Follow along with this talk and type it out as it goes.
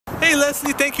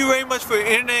Leslie, thank you very much for your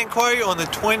internet inquiry on the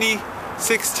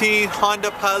 2016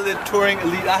 Honda Pilot Touring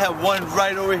Elite. I have one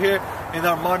right over here in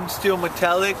our modern steel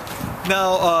metallic.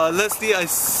 Now, Leslie, I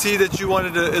see that you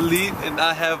wanted an Elite, and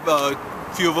I have a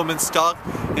few of them in stock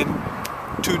in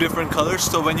 2 different colors.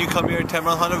 So when you come here at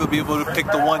Tameron Honda, we'll be able to pick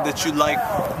the one that you like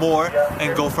more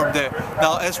and go from there.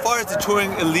 Now, as far as the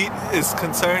Touring Elite is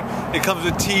concerned, it comes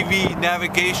with TV,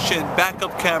 navigation,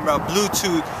 backup camera,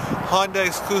 Bluetooth, Honda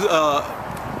exclusive.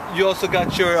 You also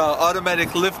got your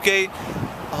automatic lift gate,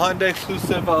 Honda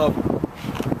exclusive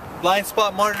blind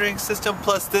spot monitoring system.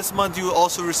 Plus, this month you will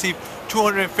also receive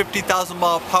 250,000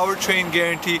 mile powertrain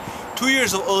guarantee, 2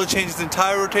 years of oil changes and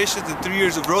tire rotations, and 3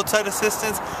 years of roadside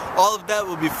assistance. All of that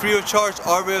will be free of charge.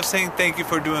 Our way of saying thank you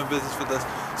for doing business with us.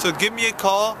 So give me a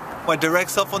call. My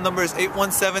direct cell phone number is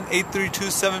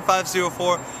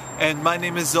 817-832-7504. And my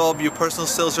name is Zolb, your personal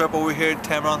sales rep over here at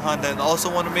Tameron Honda. And I also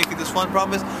want to make you this one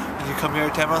promise: when you come here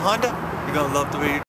at Tameron Honda, you're going to love the way you